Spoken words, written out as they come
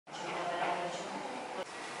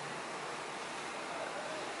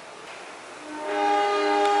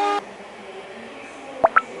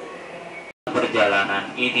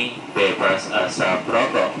perjalanan ini bebas asap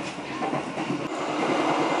rokok.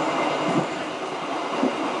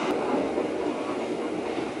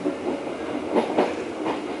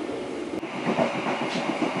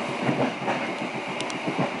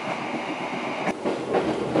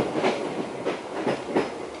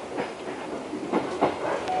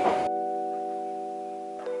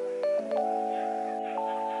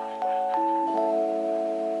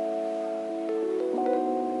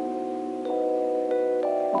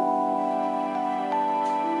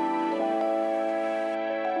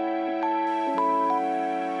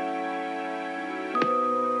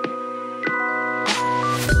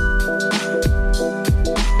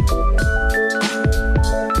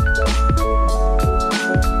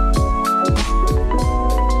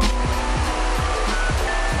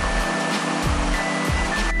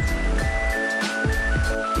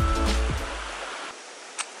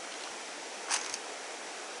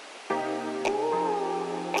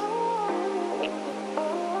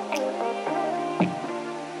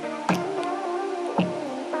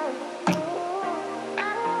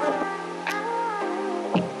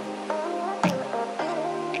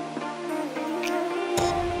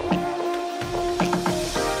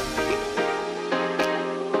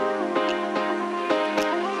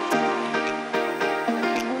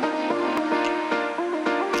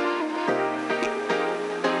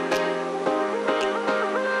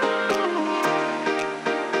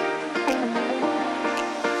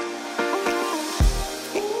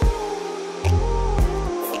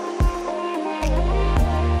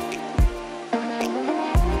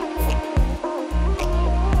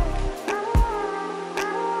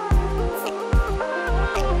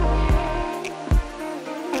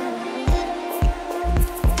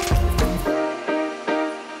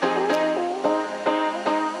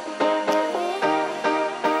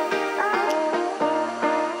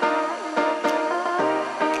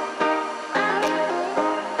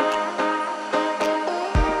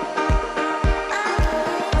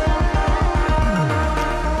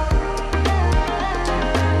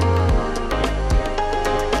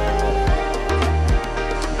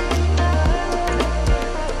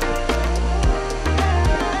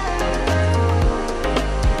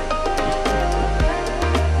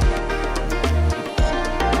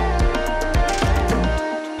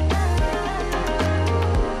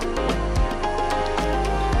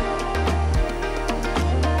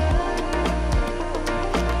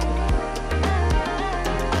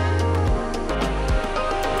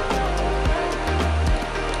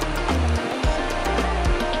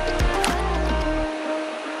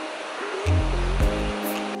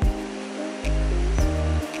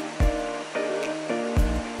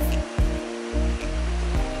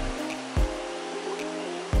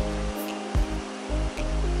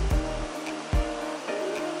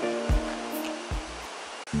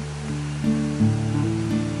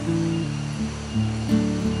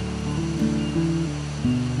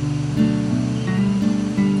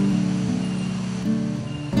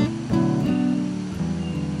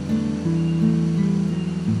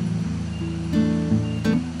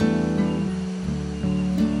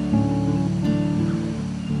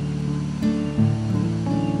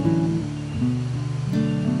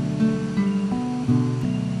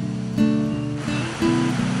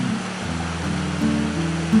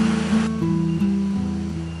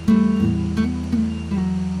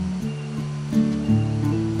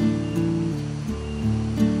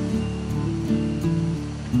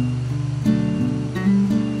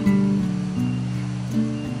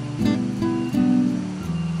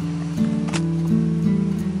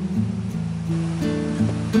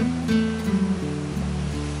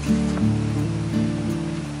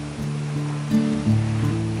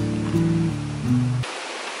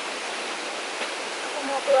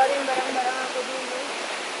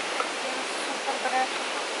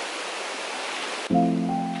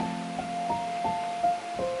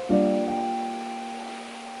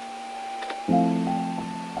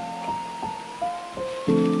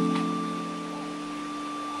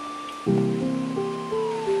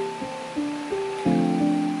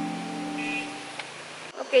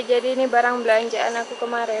 Oke, jadi ini barang belanjaan aku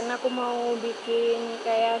kemarin. Aku mau bikin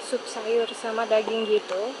kayak sup sayur sama daging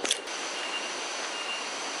gitu.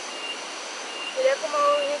 Jadi aku mau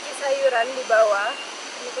nyuci sayuran di bawah.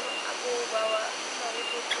 Ini tuh aku bawa dari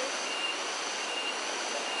putih.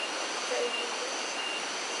 Kayak gitu.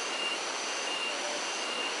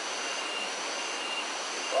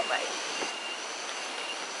 Oh baik.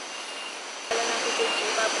 Kalian aku cuci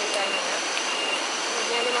paprikanya.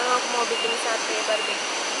 Kemudian di malam aku mau bikin sate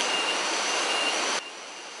barbecue.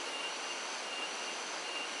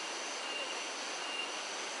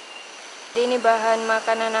 Ini bahan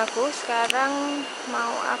makanan aku. Sekarang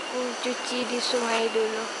mau aku cuci di sungai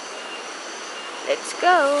dulu. Let's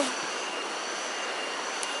go.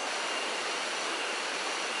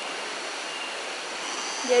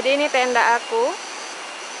 Jadi ini tenda aku.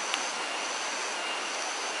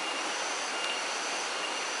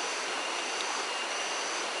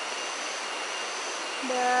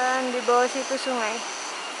 Dan di bawah situ sungai.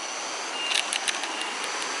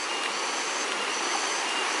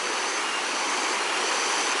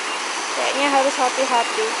 Kayaknya harus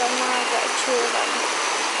hati-hati karena agak curam.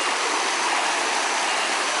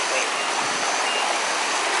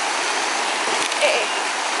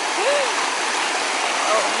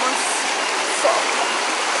 Oh, masuk.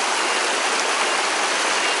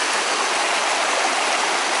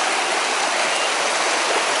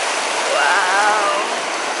 Wow.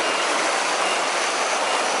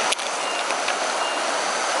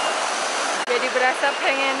 Jadi berasa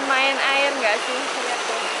pengen main air nggak sih? Lihat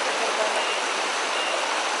tuh, seger banget.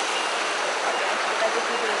 Oke, kita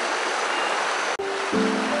cuci dulu.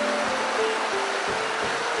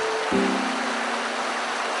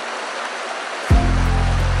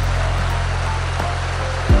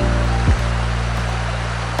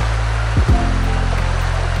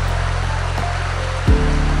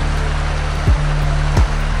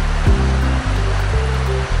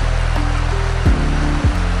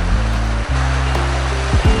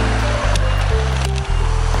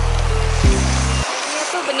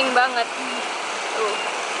 Bening banget tuh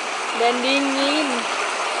dan dingin.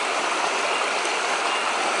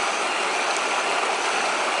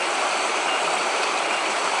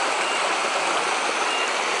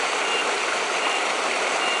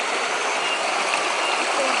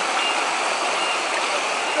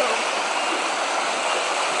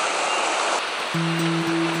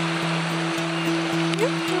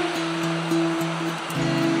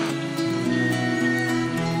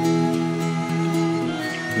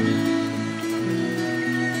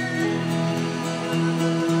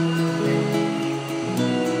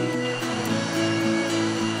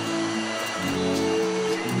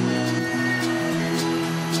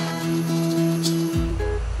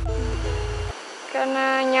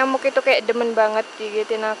 Karena nyamuk itu kayak demen banget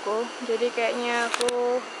gigitin aku, jadi kayaknya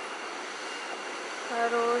aku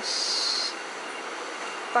harus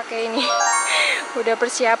pakai ini. Udah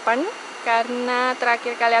persiapan karena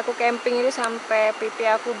terakhir kali aku camping itu sampai pipi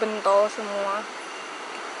aku bentol semua.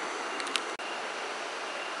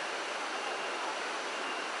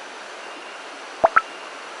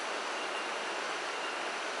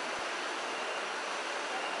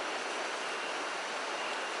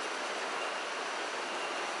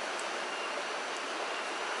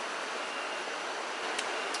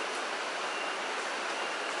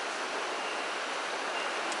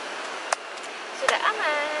 Sudah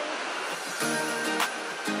aman.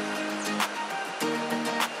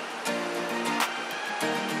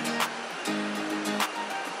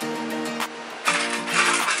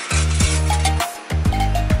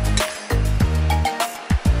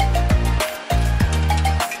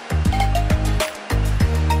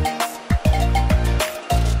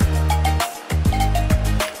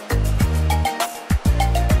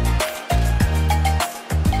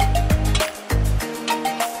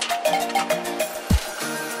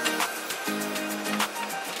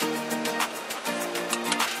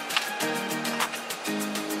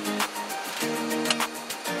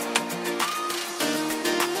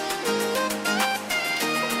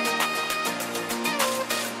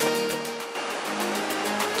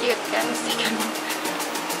 Cute kan sih kan.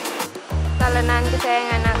 Talenan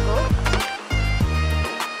kesayangan aku.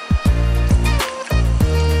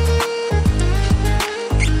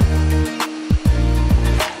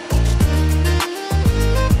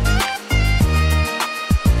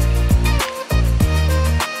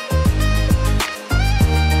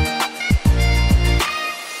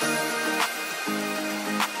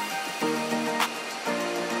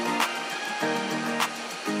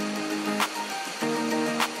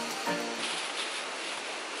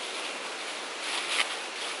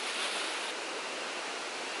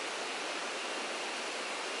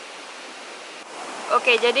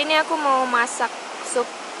 Oke, jadi ini aku mau masak sup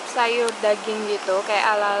sayur daging gitu,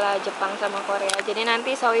 kayak ala-ala Jepang sama Korea. Jadi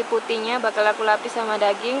nanti sawi putihnya bakal aku lapis sama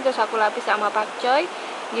daging, terus aku lapis sama pakcoy,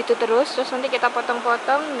 gitu terus. Terus nanti kita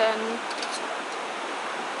potong-potong dan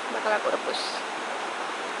bakal aku rebus.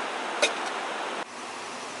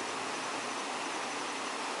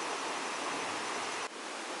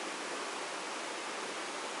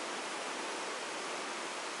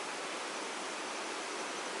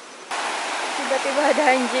 Tiba-tiba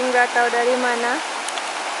ada anjing gak tahu dari mana,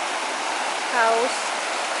 haus.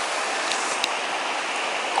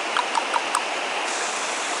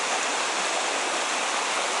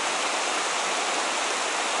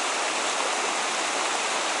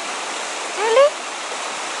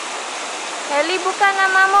 Heli bukan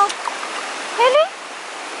namamu? Heli?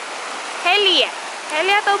 Heli ya?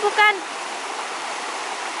 Heli atau bukan?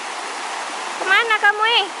 Kemana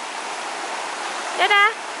kamu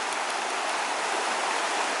Dadah.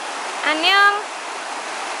 Annyeong.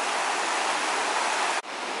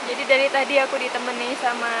 Jadi dari tadi aku ditemani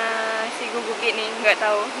sama si gugup ini, nggak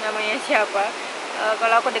tahu namanya siapa.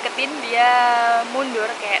 Kalau aku deketin dia mundur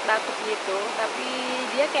kayak takut gitu, tapi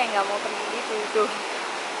dia kayak nggak mau pergi gitu tuh.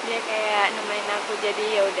 Dia kayak nemenin aku, jadi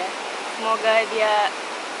ya udah. Semoga dia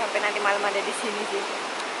sampai nanti malam ada di sini sih.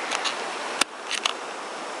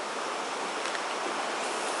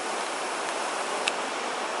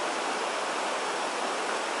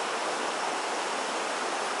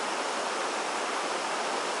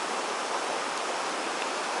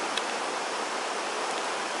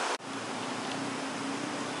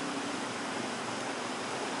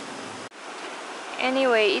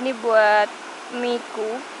 Anyway, ini buat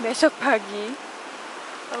miku besok pagi.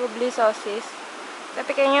 Aku beli sosis,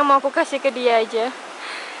 tapi kayaknya mau aku kasih ke dia aja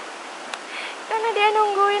karena dia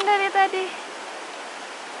nungguin dari tadi.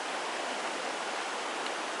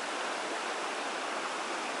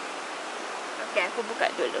 Oke, aku buka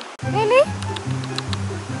dulu. Nih nih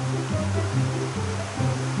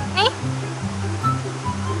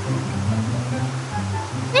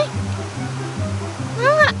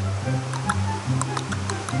mau nggak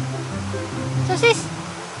sosis?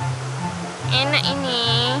 Enak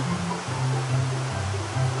ini.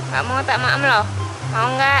 Nggak mau tak maem loh. Mau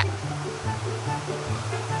nggak?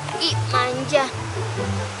 Ih, manja.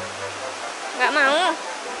 Nggak mau.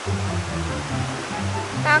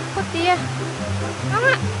 Takut dia. Mau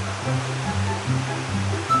nggak?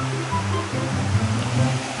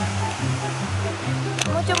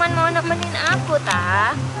 Kamu cuman mau nemenin aku,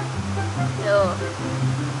 ta? Tuh.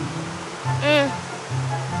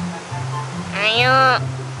 Ayo.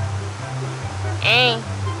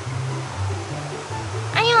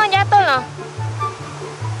 Ayo jatuh loh.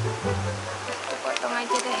 Aku potong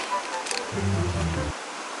aja deh.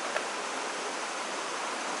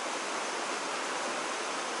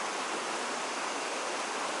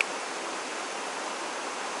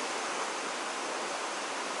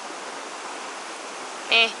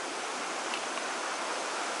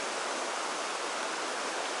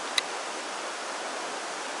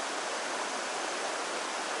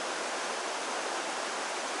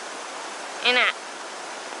 Enak.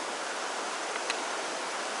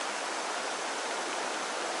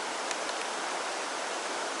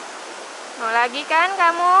 Mau lagi kan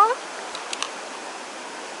kamu?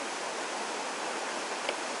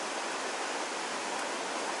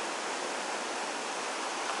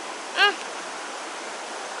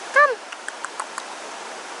 Come.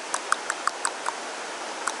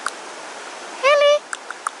 Heli.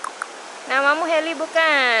 Namamu Heli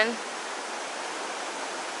bukan?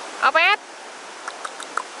 Apa?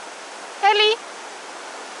 Heli,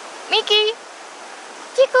 Miki,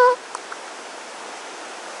 Ciku,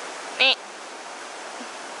 nih.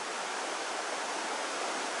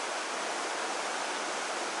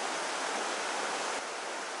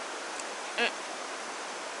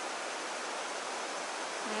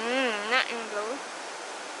 Enak ini loh.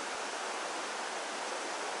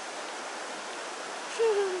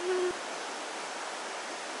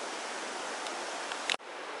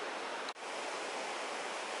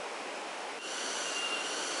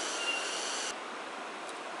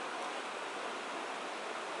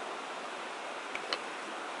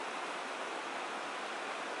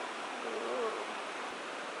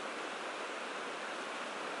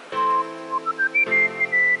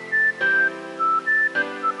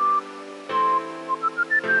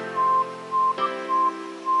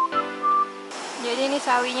 Jadi ini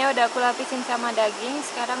sawinya udah aku lapisin sama daging,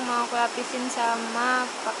 sekarang mau aku lapisin sama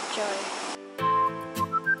pakcoy.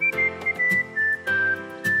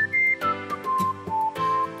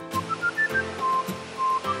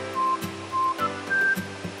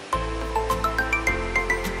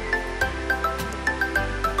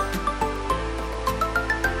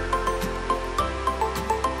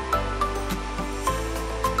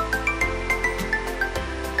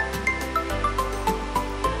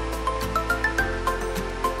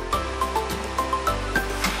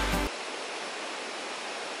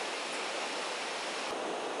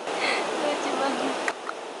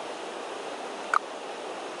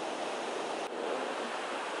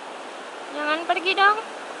 Jangan pergi dong.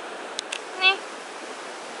 Nih.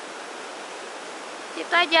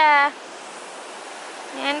 Situ aja.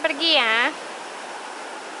 Jangan pergi ya.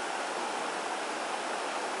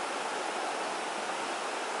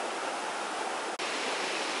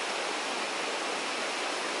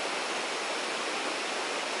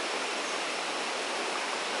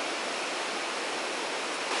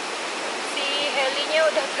 supnya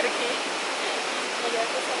udah pergi. Jadi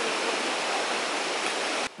aku sambil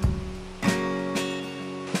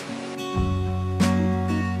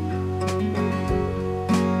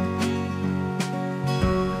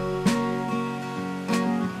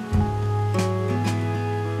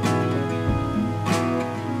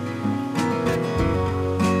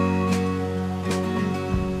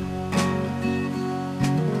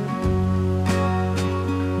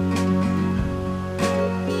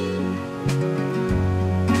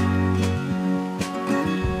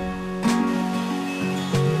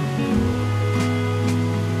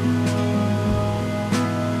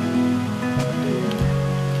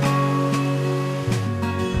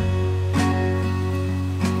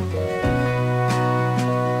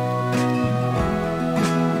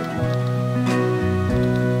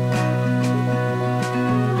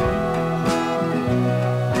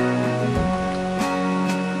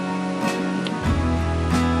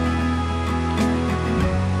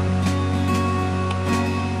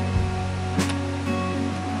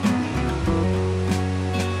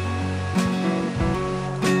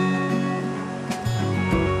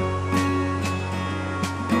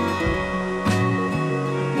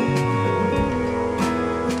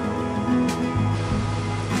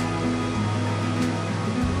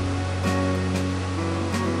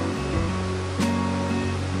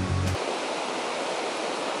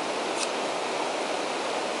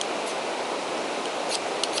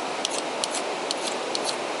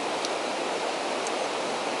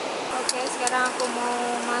Oke, sekarang aku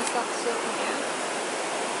mau masak supnya.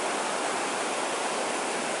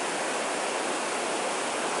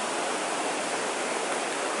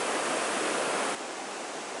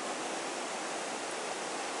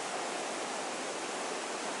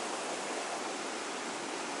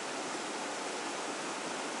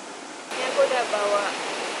 Ini aku udah bawa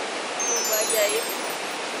bumbu ajaib.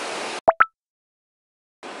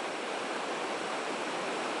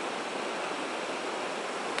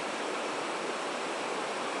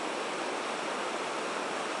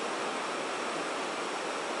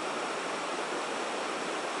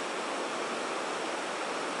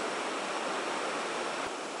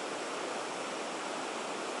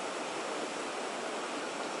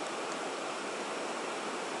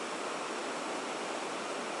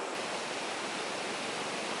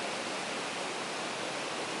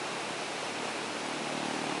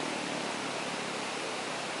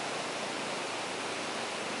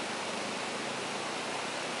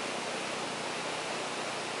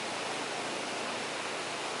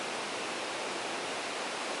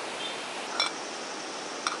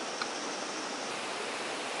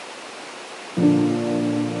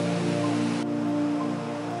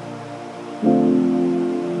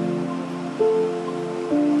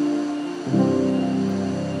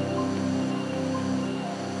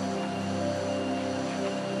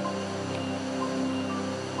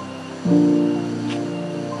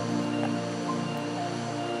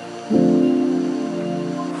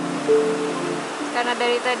 Karena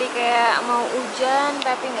dari tadi kayak mau hujan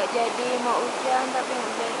tapi nggak jadi, mau hujan tapi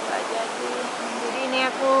nggak jadi. Jadi ini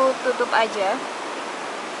aku tutup aja.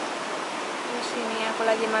 Terus ini aku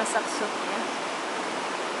lagi masak supnya.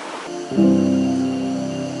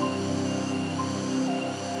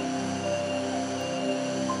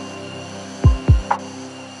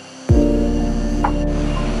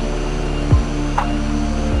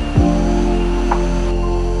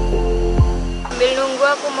 Sambil nunggu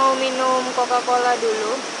aku mau minum Coca-Cola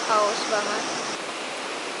dulu, haus banget.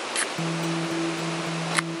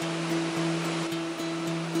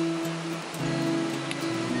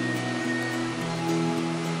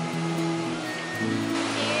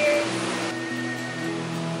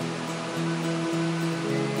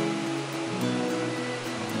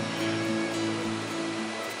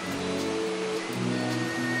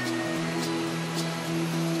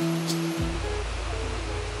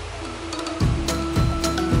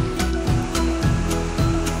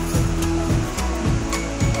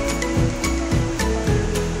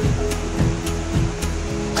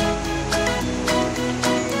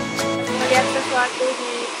 Lihat sesuatu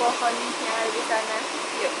di pohon yang ada di sana.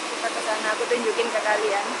 Yuk kita ke sana, aku tunjukin ke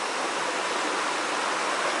kalian.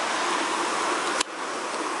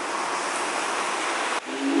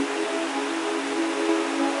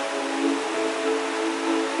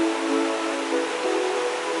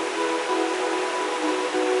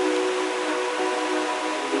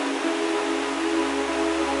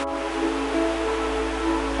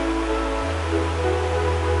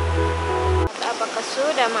 Apakah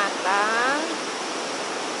sudah matang?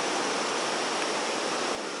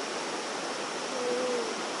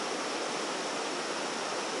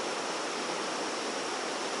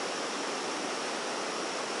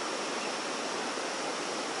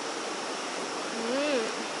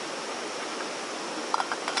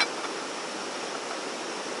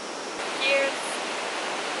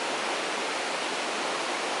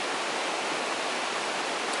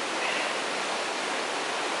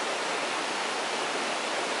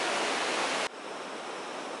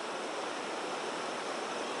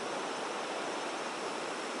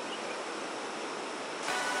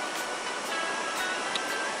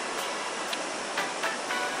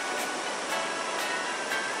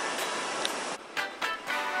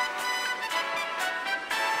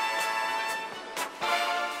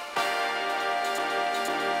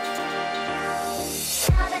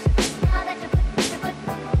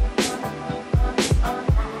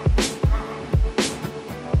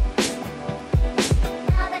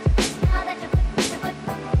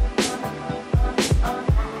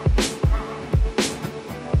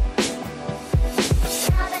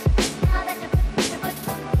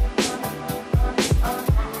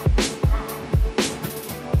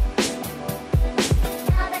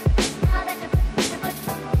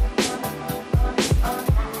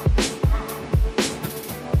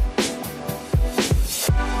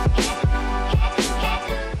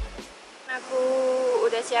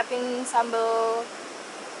 sambal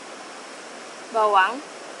bawang,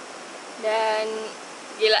 dan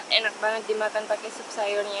gila enak banget dimakan pakai sup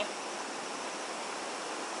sayurnya.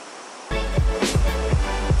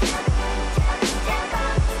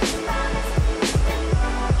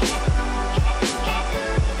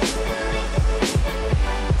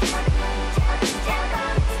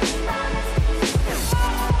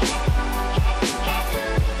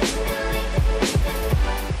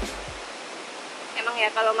 Emang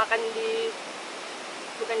ya kalau makan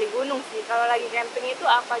bukan di gunung sih, kalau lagi camping itu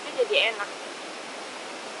apa aja jadi enak,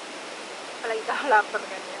 apalagi kalau lapar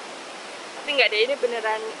kan ya. Tapi nggak deh, ini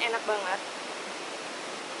beneran enak banget,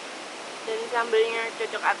 dan sambelnya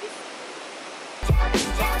cocok abis.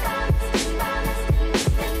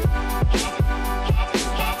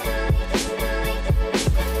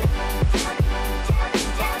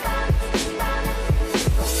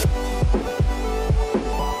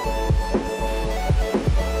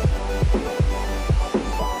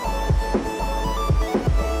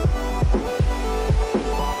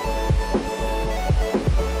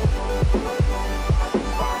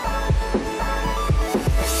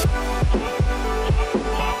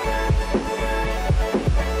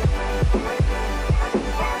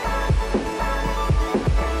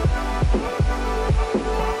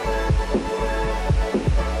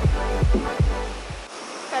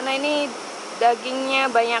 Karena ini dagingnya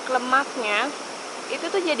banyak lemaknya, itu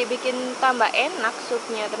tuh jadi bikin tambah enak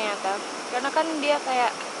supnya ternyata. Karena kan dia kayak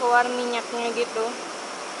keluar minyaknya gitu.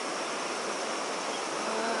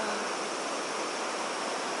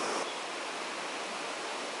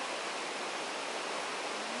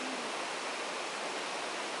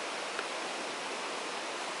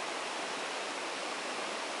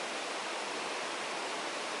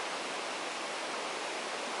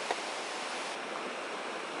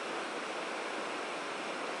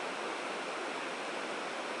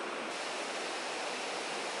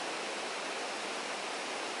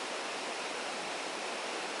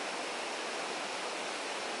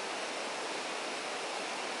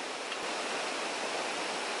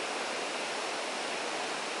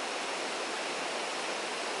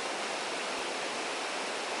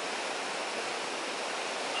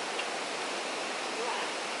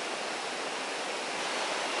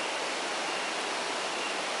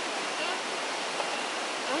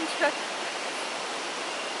 Muncrat.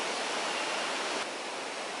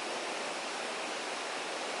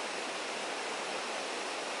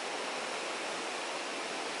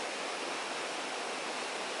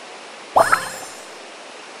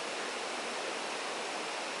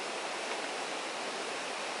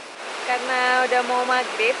 Karena udah mau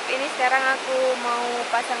maghrib, ini sekarang aku mau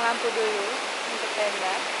pasang lampu dulu untuk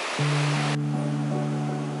tenda.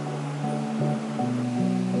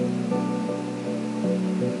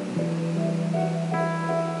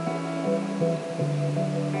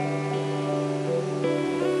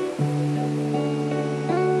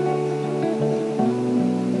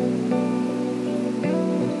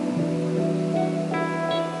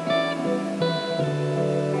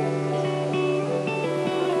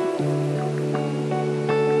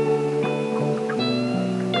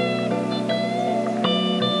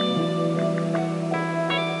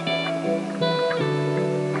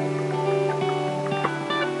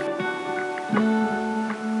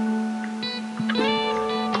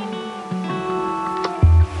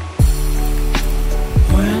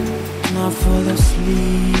 Fall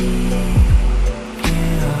asleep,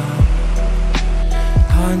 yeah.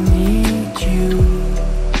 I need you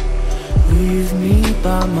with me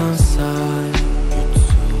by my side.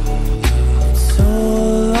 It's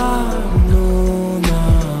all I know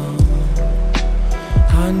now.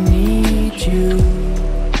 I need you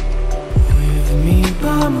with me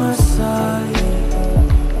by my side.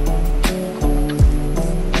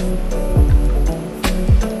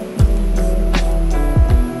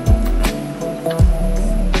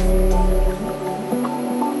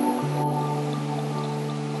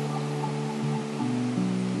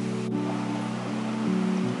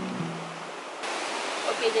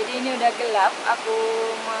 Oke, jadi ini udah gelap, aku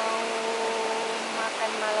mau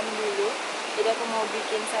makan malam dulu. Jadi aku mau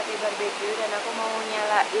bikin sate barbeque dan aku mau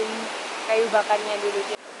nyalain kayu bakarnya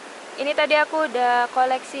dulu. Ini tadi aku udah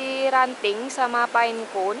koleksi ranting sama pine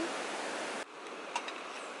cone.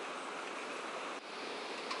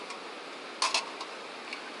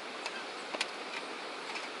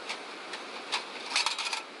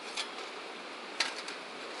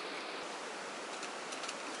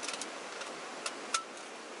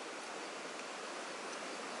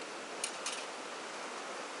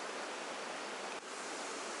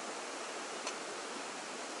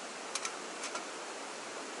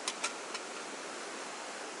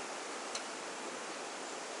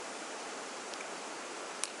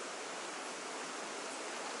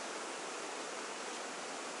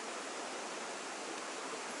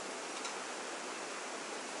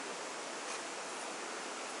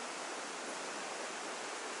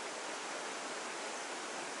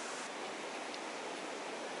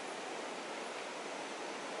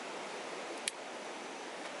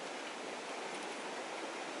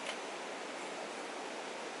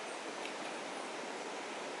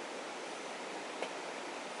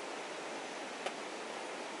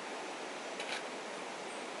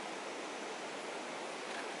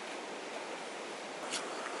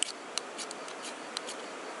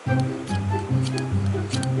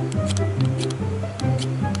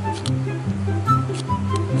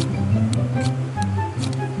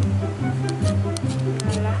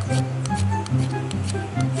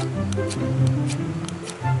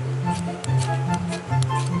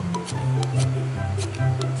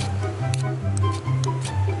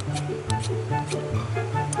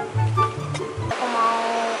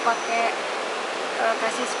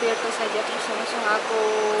 kasih spiritus saja terus langsung aku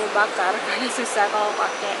bakar karena susah kalau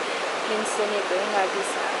pakai Bunsen itu nggak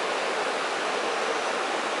bisa.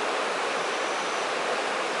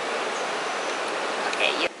 Oke,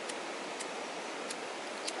 yuk.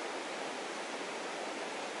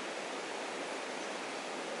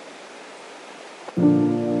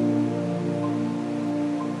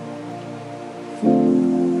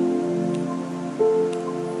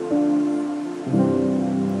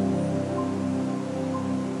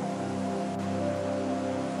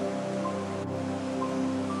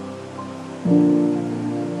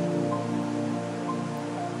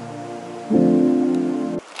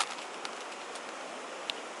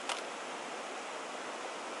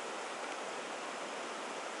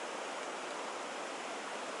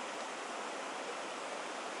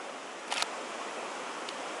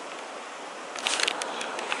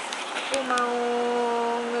 Aku mau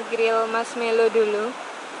ngegrill marshmallow dulu.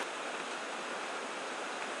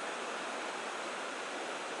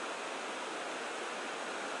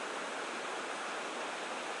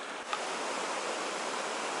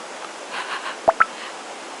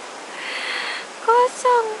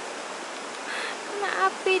 Kosong.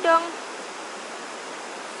 Kena api dong.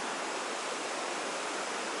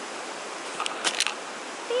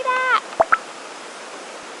 Tidak.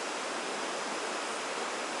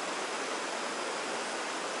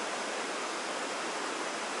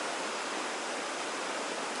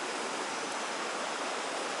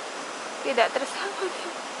 Tidak tersambung.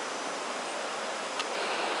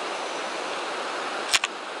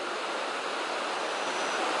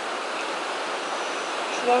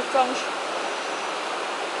 Gosong.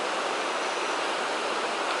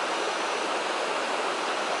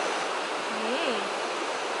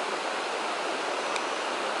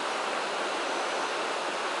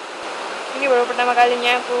 Ini baru pertama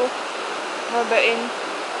kalinya aku nyobain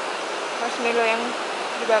marshmallow yang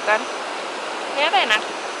dibakar. Ternyata enak.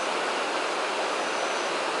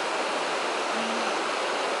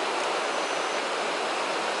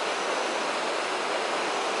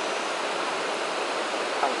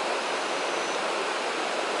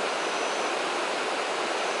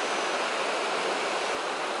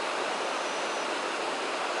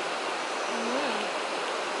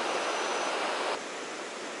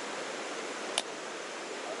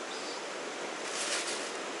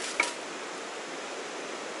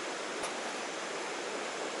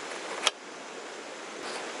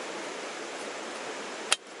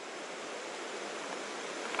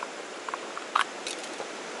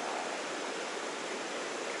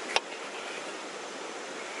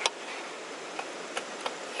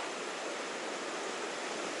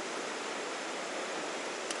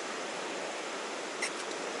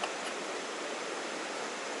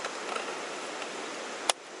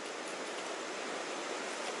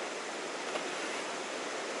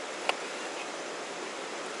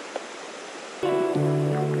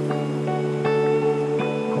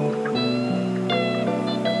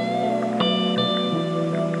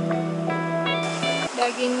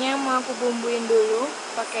 Dagingnya mau aku bumbuin dulu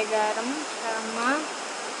pakai garam sama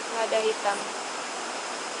lada hitam.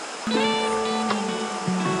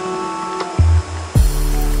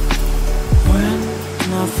 When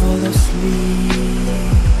I fall asleep,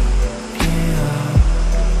 yeah,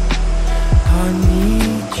 I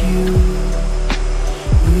need you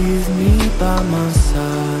with me by my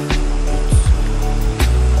side.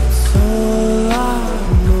 So I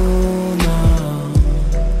know now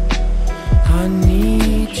I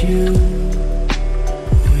need you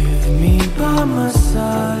with me by my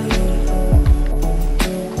side.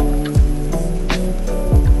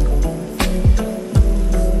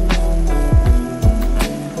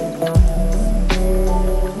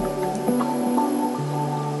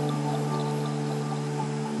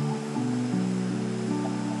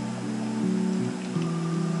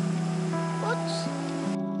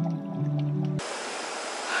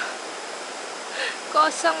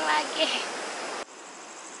 Kosong lagi.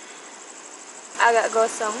 Agak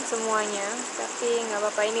gosong semuanya, tapi nggak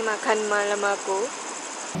apa-apa, ini makan malam aku.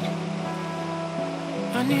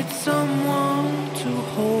 I need someone to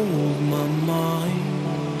hold my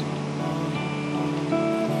mind.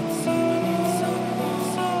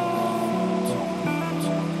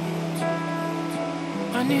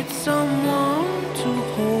 I need someone to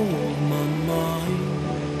hold my mind.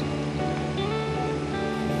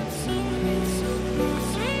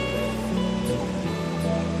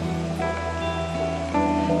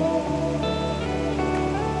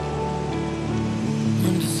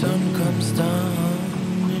 When the sun comes down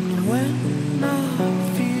and when I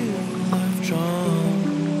feel I've drowned,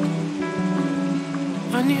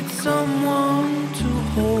 I need someone to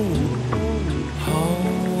hold.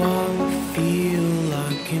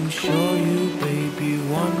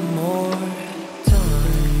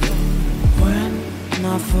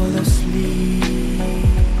 I fall asleep,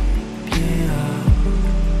 yeah,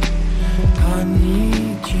 I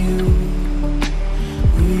need you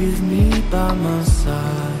with me by my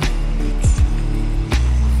side.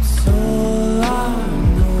 It's all I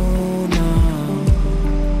know now.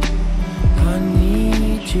 I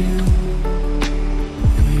need you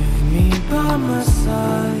with me by my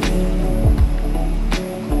side.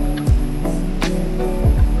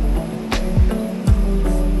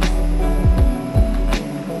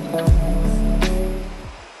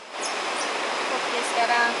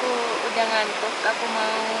 Ngantuk, aku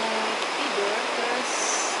mau tidur, terus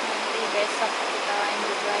nanti besok kita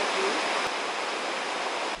lanjut lagi.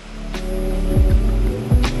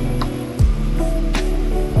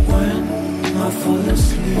 When I fall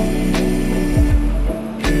asleep,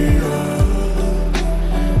 yeah,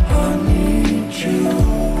 I need you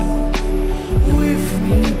with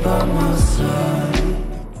me by my side.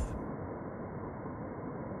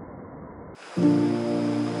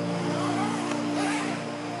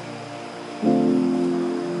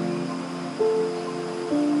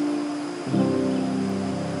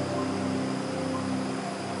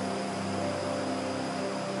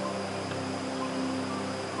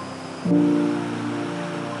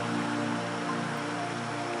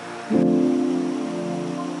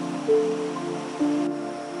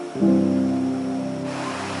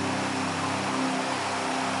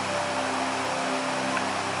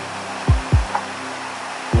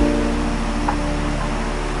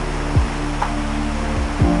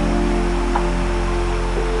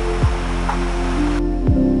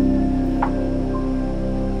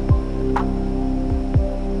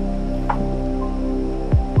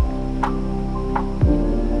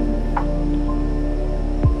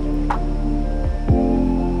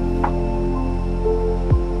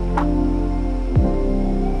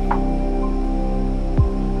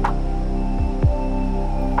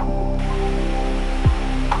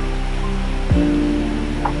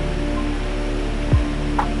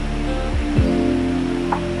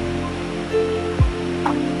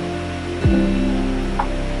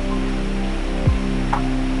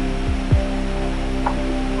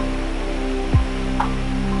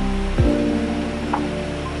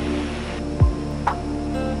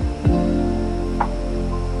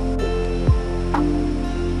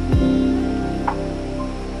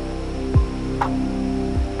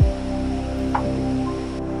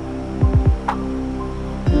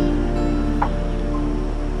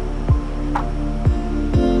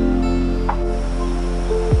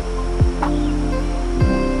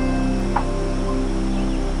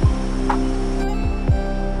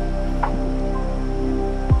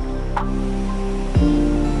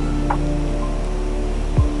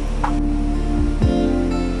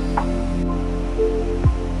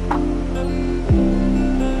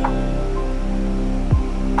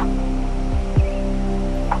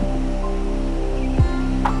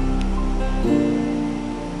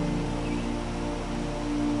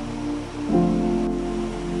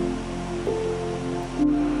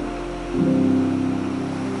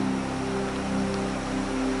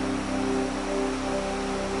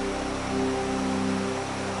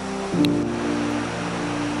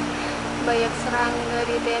 Banyak serangga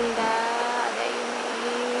di tenda, ada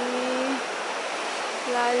ini.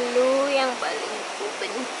 Lalu yang paling ku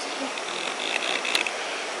benci,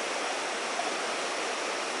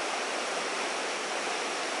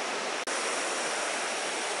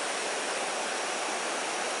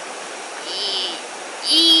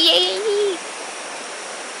 iya.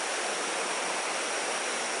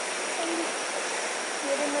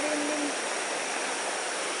 Jadi merinding.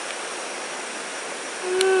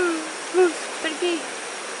 Pergi.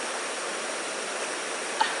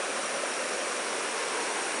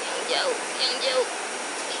 Yang jauh.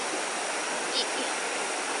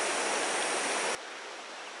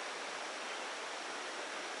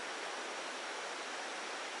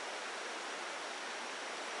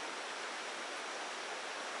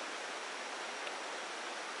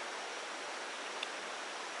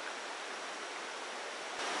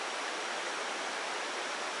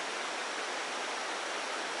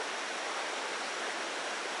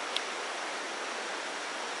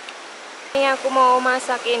 Ini aku mau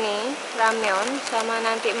masak ini ramyeon, sama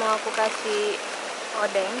nanti mau aku kasih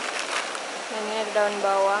odeng. Dan ini ada daun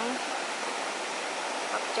bawang,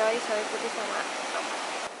 pakcoy, sawi putih sama tomat.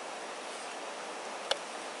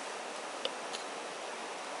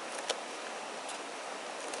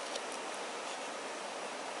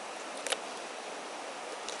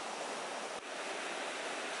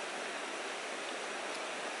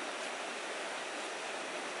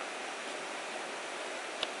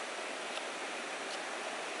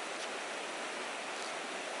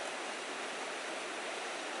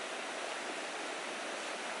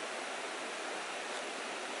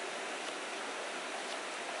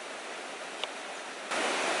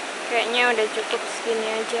 Kayaknya udah cukup segini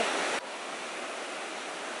aja.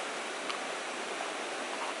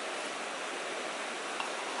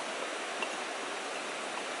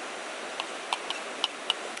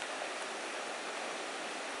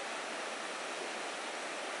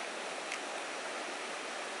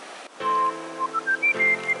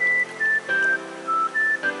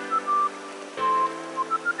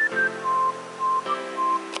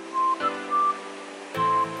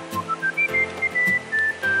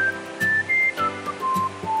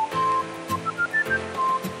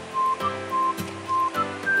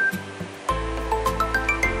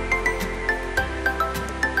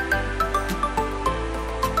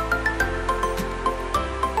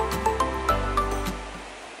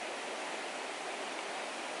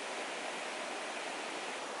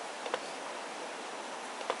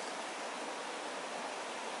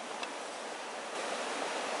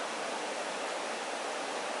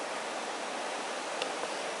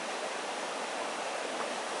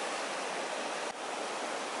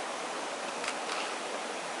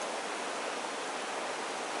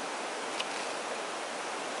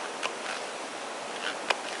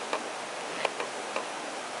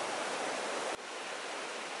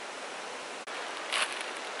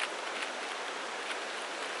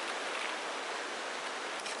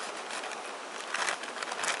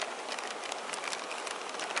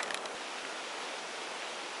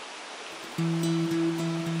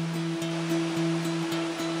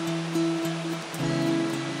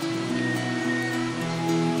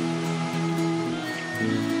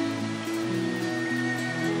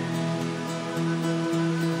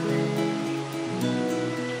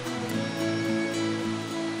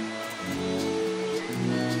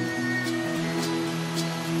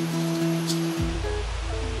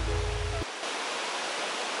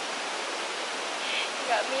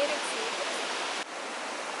 Nggak mirip sih.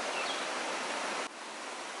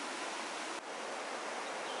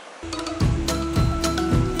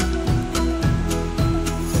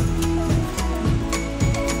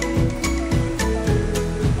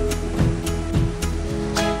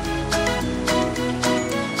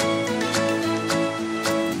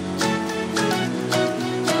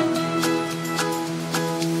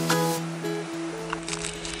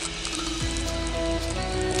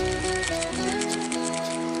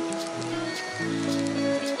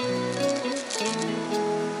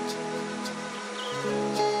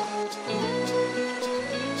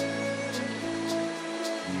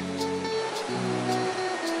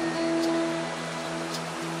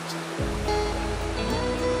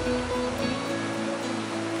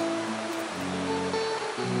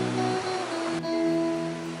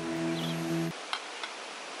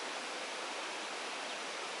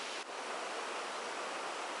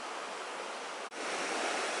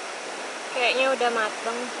 Kayaknya udah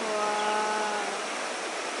mateng.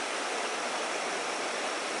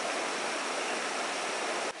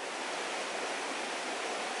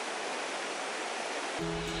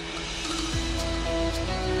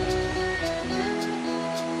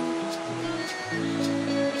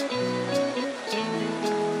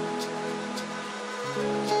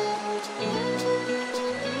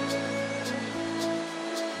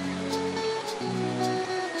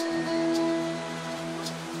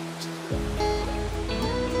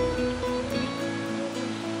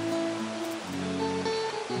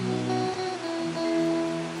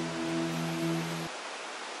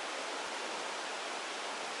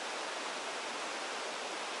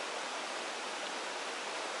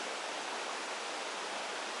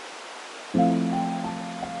 Wow.